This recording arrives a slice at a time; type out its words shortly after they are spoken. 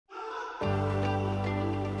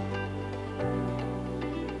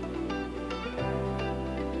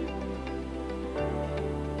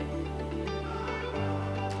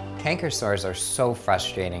Canker sores are so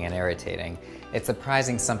frustrating and irritating. It's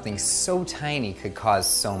surprising something so tiny could cause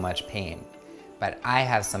so much pain. But I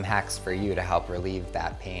have some hacks for you to help relieve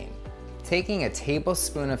that pain. Taking a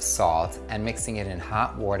tablespoon of salt and mixing it in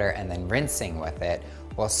hot water and then rinsing with it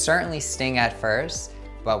will certainly sting at first,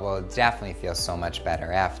 but will definitely feel so much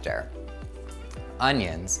better after.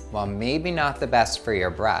 Onions, while maybe not the best for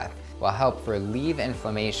your breath, will help relieve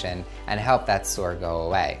inflammation and help that sore go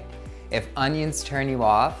away. If onions turn you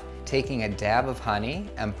off, taking a dab of honey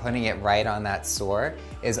and putting it right on that sore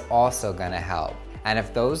is also going to help. And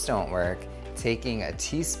if those don't work, taking a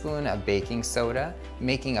teaspoon of baking soda,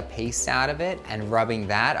 making a paste out of it, and rubbing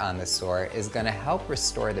that on the sore is going to help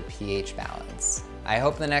restore the pH balance. I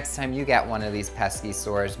hope the next time you get one of these pesky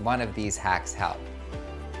sores, one of these hacks help.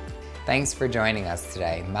 Thanks for joining us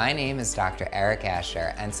today. My name is Dr.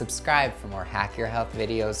 Ascher, and subscribe for more Hack Your Health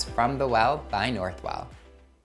videos from The Well by Northwell.